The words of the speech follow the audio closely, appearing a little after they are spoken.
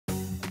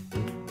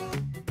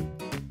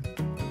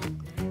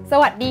ส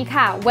วัสดี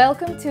ค่ะ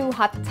Welcome to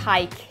Hot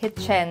Thai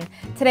Kitchen.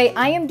 Today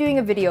I am doing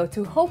a video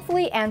to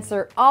hopefully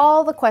answer all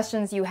the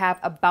questions you have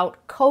about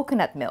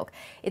coconut milk.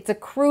 It's a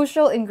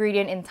crucial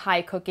ingredient in Thai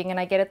cooking and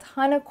I get a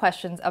ton of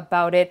questions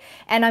about it.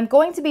 And I'm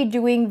going to be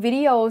doing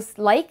videos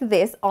like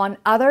this on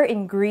other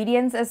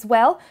ingredients as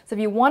well. So if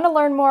you want to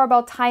learn more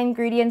about Thai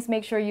ingredients,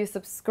 make sure you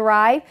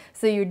subscribe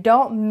so you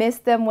don't miss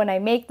them when I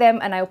make them,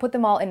 and I'll put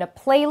them all in a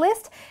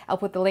playlist.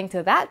 I'll put the link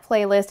to that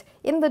playlist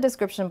in the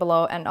description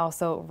below and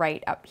also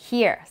right up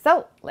here.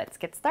 So let's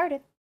get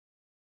started.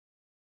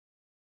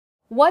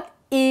 What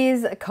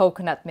is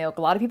coconut milk?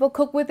 A lot of people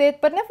cook with it,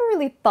 but never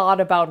really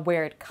thought about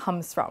where it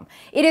comes from.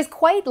 It is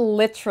quite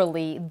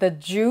literally the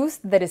juice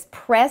that is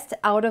pressed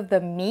out of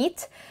the meat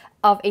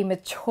of a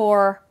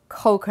mature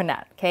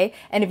coconut, okay?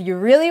 And if you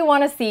really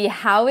want to see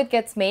how it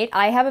gets made,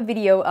 I have a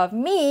video of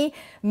me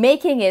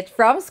making it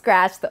from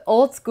scratch the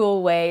old school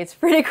way. It's a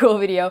pretty cool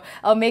video.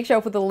 I'll make sure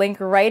I'll put the link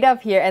right up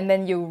here and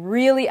then you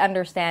really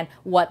understand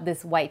what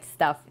this white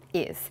stuff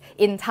is.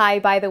 In Thai,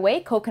 by the way,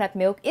 coconut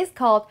milk is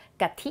called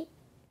gati.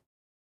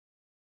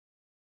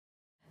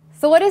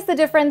 So what is the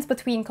difference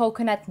between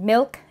coconut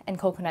milk and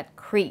coconut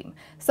cream?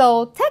 So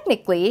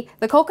technically,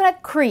 the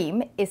coconut cream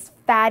is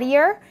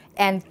fattier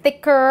and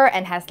thicker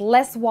and has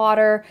less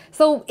water.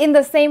 So in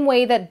the same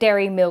way that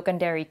dairy milk and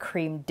dairy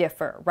cream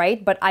differ,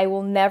 right? But I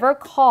will never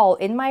call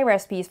in my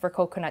recipes for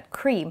coconut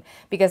cream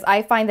because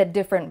I find that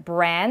different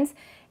brands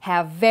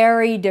have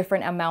very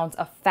different amounts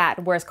of fat.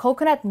 Whereas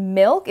coconut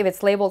milk, if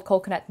it's labeled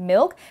coconut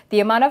milk, the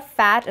amount of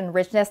fat and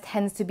richness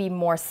tends to be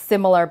more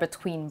similar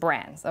between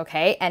brands,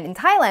 okay? And in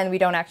Thailand, we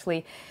don't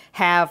actually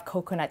have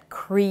coconut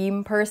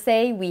cream per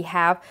se. We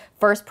have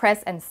first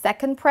press and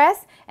second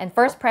press. And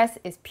first press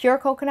is pure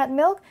coconut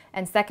milk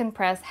and second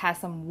press has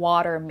some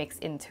water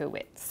mixed into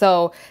it.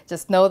 So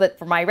just know that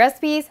for my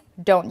recipes,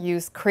 don't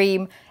use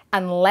cream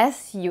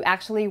unless you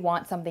actually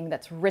want something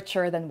that's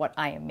richer than what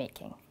I am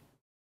making.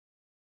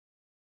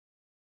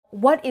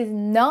 What is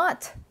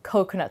not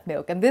coconut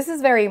milk? And this is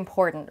very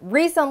important.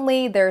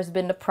 Recently, there's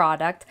been a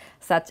product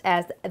such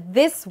as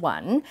this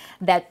one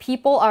that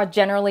people are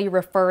generally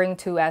referring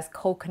to as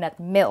coconut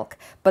milk,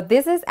 but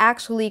this is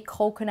actually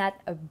coconut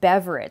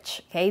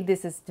beverage, okay?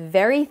 This is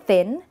very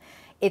thin.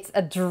 It's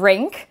a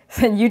drink,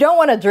 and you don't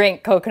want to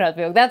drink coconut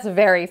milk. That's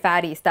very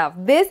fatty stuff.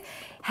 This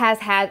has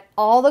had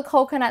all the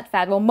coconut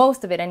fat, well,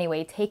 most of it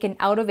anyway, taken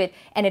out of it,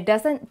 and it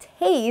doesn't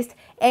taste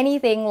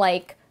anything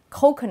like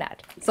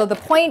coconut. So the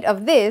point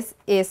of this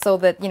is so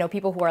that, you know,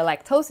 people who are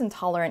lactose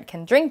intolerant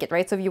can drink it,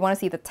 right? So if you want to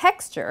see the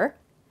texture,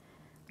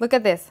 look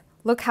at this.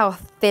 Look how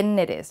thin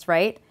it is,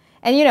 right?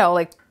 And you know,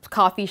 like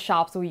coffee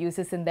shops will use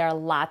this in their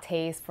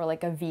lattes for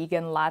like a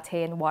vegan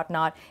latte and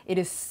whatnot. It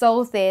is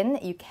so thin,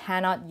 you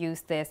cannot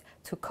use this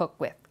to cook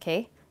with,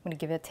 okay? I'm gonna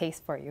give it a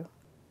taste for you.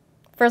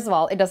 First of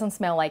all, it doesn't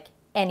smell like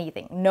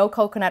anything. No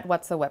coconut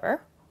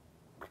whatsoever.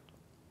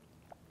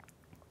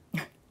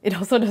 It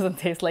also doesn't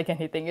taste like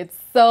anything. It's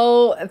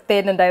so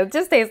thin and it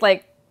just tastes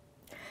like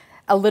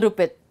a little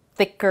bit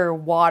thicker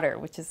water,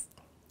 which is,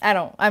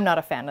 I'm not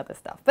a fan of this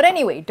stuff. But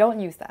anyway, don't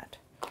use that.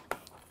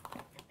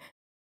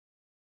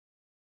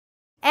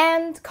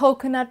 And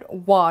coconut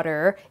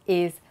water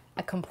is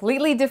a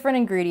completely different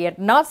ingredient,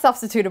 not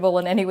substitutable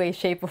in any way,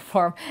 shape, or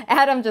form.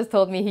 Adam just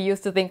told me he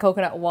used to think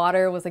coconut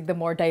water was like the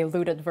more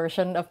diluted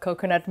version of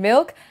coconut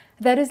milk.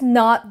 That is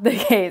not the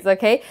case,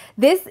 okay?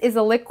 This is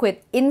a liquid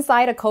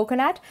inside a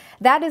coconut.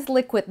 That is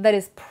liquid that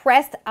is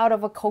pressed out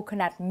of a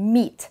coconut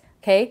meat,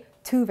 okay?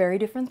 Two very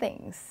different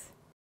things.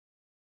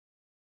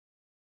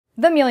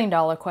 The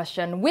million-dollar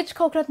question, which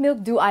coconut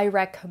milk do I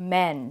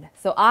recommend?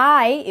 So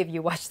if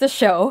you watch the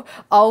show,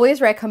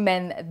 always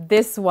recommend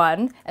this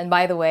one. And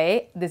by the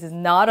way, this is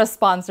not a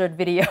sponsored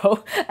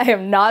video. I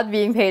am not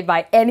being paid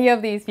by any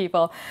of these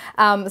people.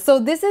 So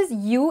this is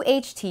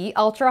UHT,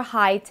 ultra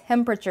high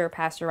temperature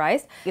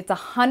pasteurized. It's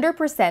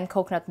 100%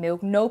 coconut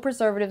milk, no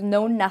preservatives,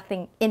 no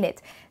nothing in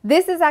it.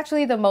 This is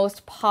actually the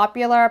most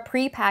popular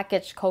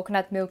pre-packaged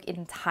coconut milk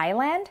in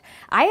Thailand.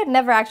 I had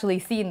never actually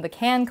seen the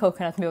canned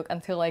coconut milk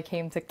until I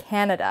came to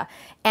Canada,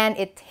 and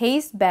it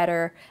tastes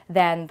better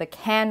than the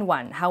canned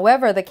one.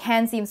 However, the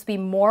can seems to be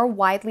more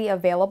widely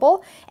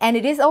available, and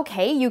it is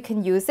okay, you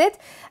can use it.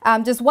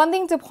 Just one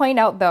thing to point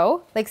out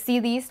though, like see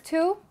these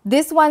two?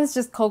 This one's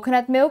just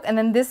coconut milk, and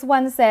then this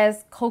one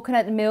says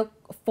coconut milk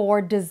for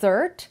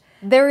dessert.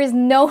 There is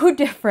no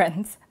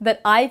difference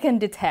that I can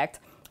detect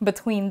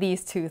between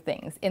these two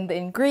things. In the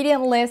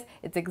ingredient list,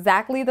 it's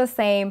exactly the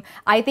same.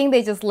 I think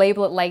they just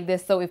label it like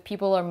this so if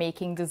people are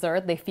making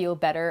dessert, they feel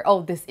better.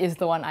 Oh, this is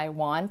the one I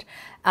want.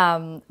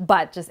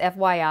 But just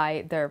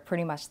FYI, they're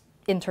pretty much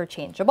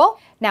interchangeable.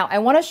 Now, I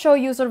want to show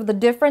you sort of the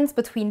difference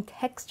between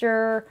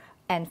texture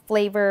and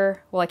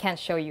flavor. Well, I can't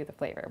show you the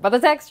flavor, but the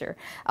texture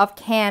of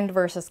canned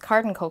versus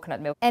carton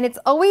coconut milk. And it's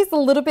always a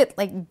little bit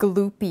like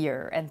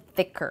gloopier and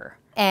thicker.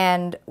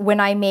 And when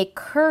I make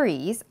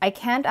curries, I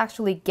can't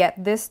actually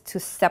get this to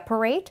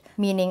separate,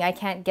 meaning I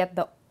can't get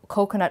the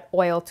coconut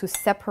oil to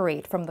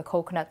separate from the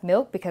coconut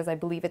milk because I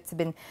believe it's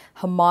been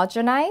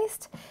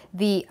homogenized.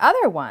 The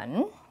other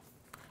one,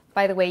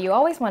 by the way, you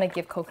always want to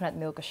give coconut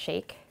milk a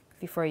shake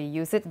before you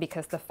use it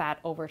because the fat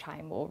over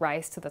time will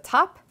rise to the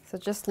top. So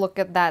just look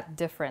at that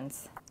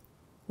difference.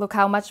 Look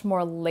how much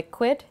more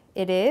liquid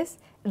it is.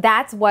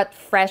 That's what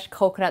fresh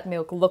coconut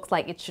milk looks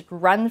like. It should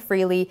run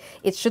freely.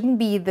 It shouldn't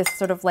be this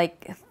sort of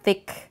like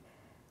thick,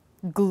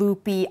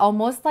 gloopy,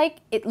 almost like,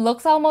 it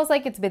looks almost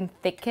like it's been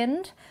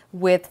thickened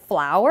with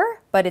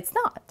flour, but it's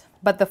not.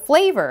 But the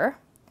flavor,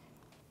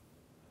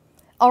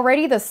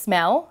 already the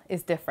smell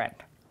is different.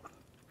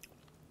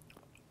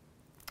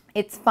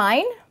 It's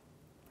fine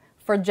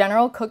for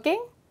general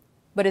cooking,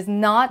 but is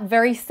not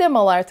very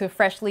similar to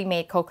freshly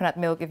made coconut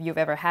milk if you've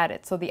ever had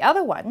it. So the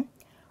other one,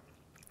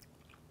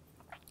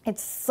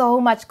 it's so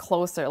much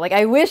closer. Like,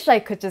 I wish I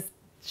could just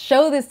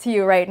show this to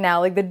you right now.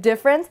 Like, the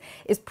difference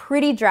is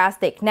pretty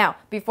drastic. Now,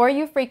 before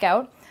you freak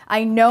out,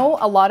 I know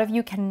a lot of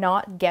you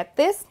cannot get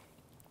this.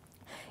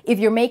 If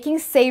you're making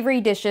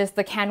savory dishes,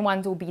 the canned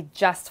ones will be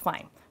just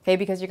fine. Okay,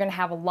 because you're going to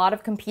have a lot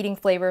of competing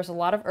flavors, a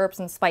lot of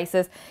herbs and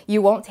spices.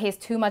 You won't taste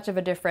too much of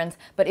a difference.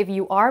 But if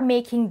you are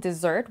making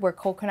dessert where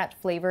coconut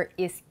flavor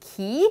is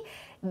key,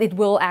 it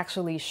will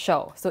actually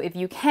show. So if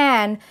you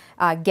can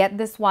get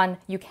this one,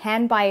 you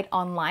can buy it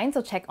online.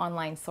 So check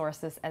online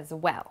sources as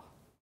well.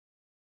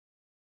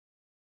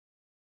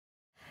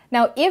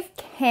 Now, if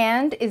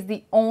canned is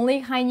the only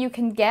kind you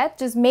can get,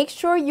 just make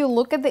sure you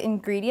look at the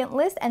ingredient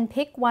list and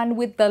pick one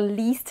with the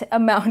least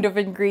amount of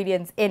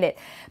ingredients in it.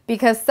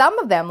 Because some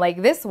of them,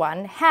 like this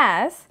one,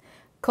 has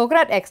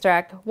coconut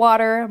extract,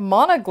 water,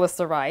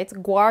 monoglycerides,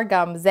 guar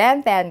gum,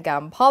 xanthan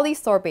gum,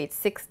 polysorbate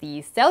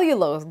 60,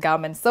 cellulose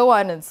gum, and so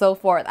on and so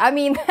forth. I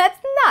mean, that's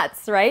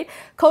nuts, right?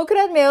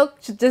 Coconut milk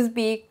should just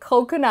be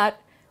coconut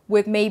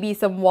with maybe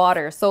some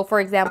water. So for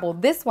example,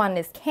 this one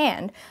is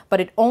canned,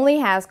 but it only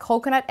has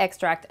coconut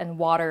extract and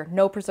water,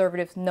 no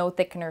preservatives, no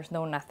thickeners,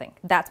 no nothing.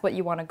 That's what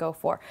you want to go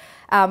for.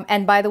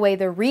 And by the way,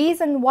 the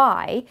reason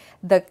why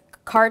the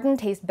carton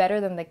tastes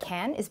better than the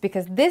can is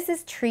because this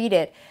is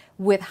treated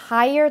with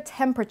higher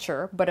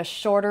temperature, but a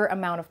shorter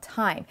amount of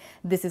time.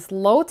 This is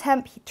low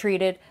temp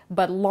treated,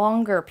 but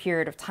longer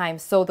period of time.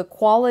 So the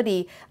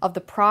quality of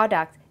the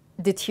product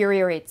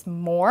deteriorates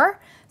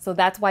more. So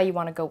that's why you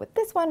want to go with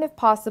this one if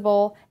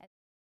possible.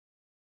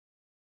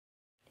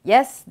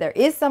 Yes, there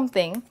is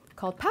something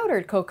called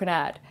powdered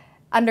coconut.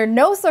 Under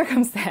no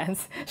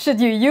circumstance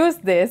should you use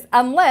this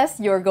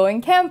unless you're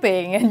going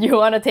camping and you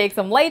want to take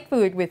some light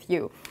food with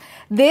you.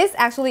 This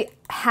actually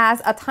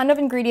has a ton of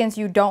ingredients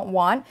you don't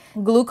want.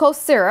 Glucose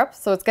syrup,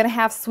 so it's going to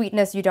have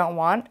sweetness you don't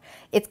want.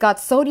 It's got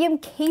sodium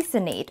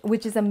caseinate,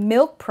 which is a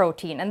milk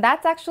protein. And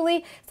that's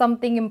actually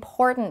something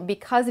important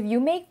because if you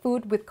make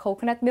food with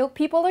coconut milk,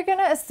 people are going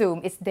to assume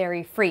it's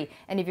dairy-free.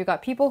 And if you've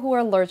got people who are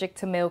allergic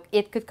to milk,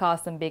 it could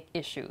cause some big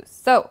issues.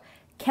 So,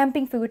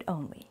 camping food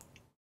only.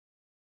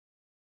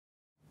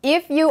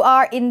 If you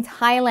are in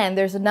Thailand,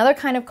 there's another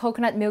kind of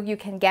coconut milk you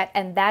can get,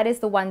 and that is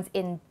the ones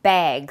in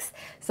bags.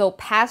 So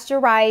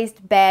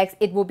pasteurized bags,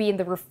 it will be in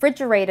the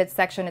refrigerated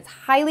section. It's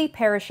highly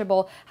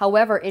perishable.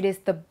 However, it is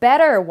the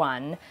better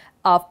one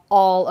of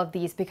all of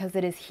these because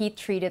it is heat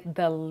treated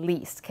the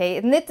least, okay?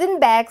 And it's in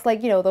bags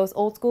like, you know, those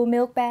old school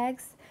milk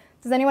bags.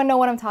 Does anyone know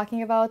what I'm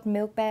talking about?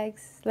 Milk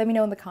bags? Let me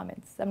know in the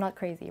comments. I'm not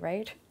crazy,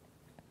 right?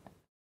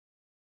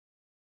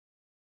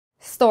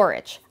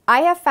 Storage.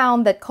 I have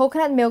found that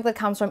coconut milk that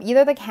comes from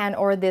either the can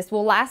or this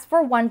will last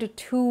for 1 to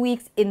 2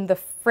 weeks in the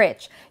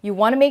fridge. You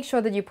want to make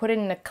sure that you put it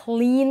in a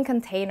clean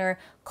container,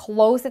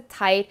 close it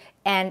tight,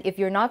 and if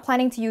you're not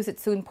planning to use it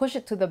soon, push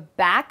it to the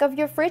back of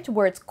your fridge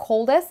where it's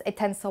coldest. It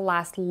tends to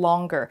last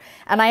longer.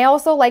 And I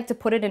also like to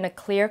put it in a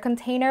clear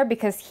container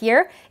because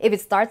here, if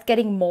it starts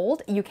getting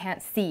mold, you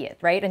can't see it,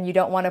 right? And you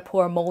don't want to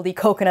pour moldy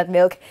coconut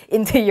milk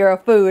into your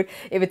food.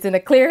 If it's in a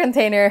clear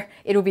container,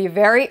 it'll be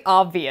very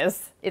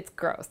obvious. It's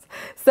gross.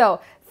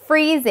 So,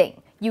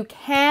 freezing. You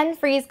can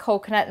freeze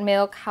coconut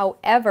milk.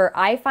 However,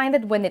 I find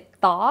that when it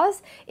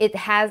thaws,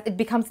 it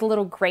becomes a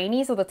little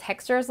grainy, so the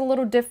texture is a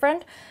little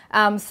different.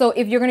 So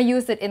if you're going to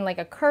use it in like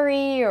a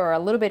curry or a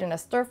little bit in a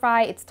stir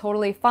fry, it's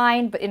totally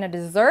fine. But in a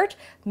dessert,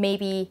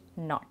 maybe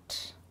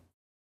not.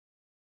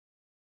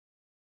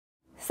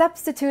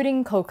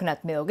 Substituting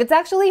coconut milk. It's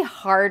actually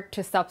hard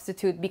to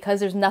substitute because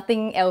there's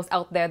nothing else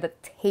out there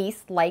that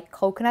tastes like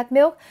coconut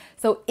milk.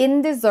 So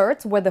in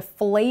desserts where the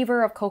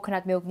flavor of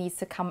coconut milk needs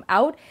to come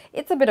out,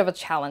 it's a bit of a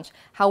challenge.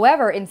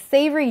 However, in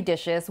savory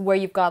dishes where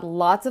you've got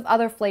lots of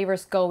other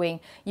flavors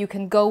going, you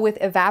can go with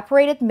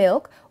evaporated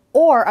milk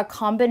or a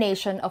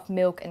combination of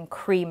milk and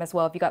cream as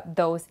well if you got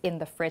those in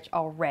the fridge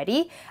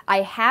already.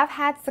 I have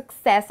had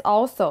success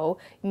also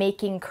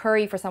making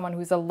curry for someone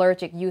who's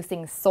allergic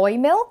using soy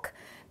milk,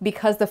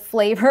 because the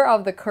flavor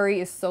of the curry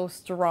is so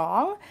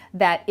strong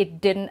that it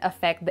didn't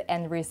affect the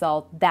end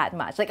result that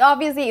much. Like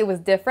obviously it was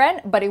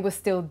different, but it was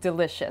still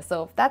delicious.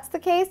 So if that's the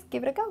case,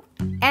 give it a go.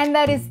 And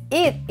that is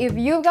it. If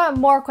you've got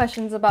more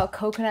questions about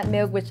coconut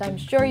milk, which I'm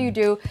sure you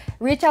do,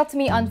 reach out to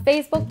me on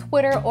Facebook,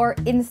 Twitter, or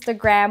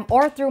Instagram,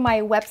 or through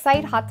my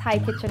website,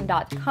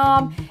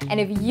 hotthaikitchen.com. And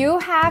if you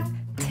have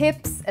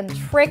tips and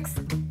tricks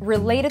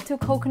related to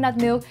coconut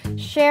milk,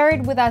 share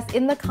it with us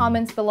in the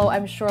comments below.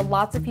 I'm sure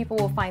lots of people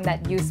will find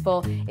that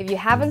useful. If you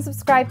haven't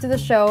subscribed to the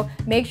show,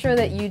 make sure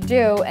that you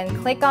do and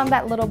click on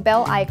that little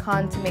bell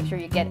icon to make sure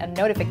you get a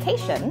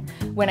notification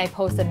when I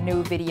post a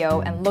new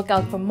video, and look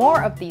out for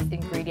more of these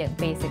ingredient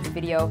basics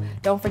video.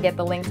 Don't forget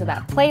the link to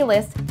that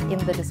playlist in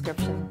the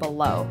description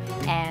below.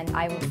 And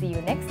I will see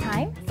you next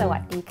time. สวั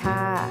สดีค่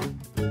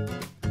ะ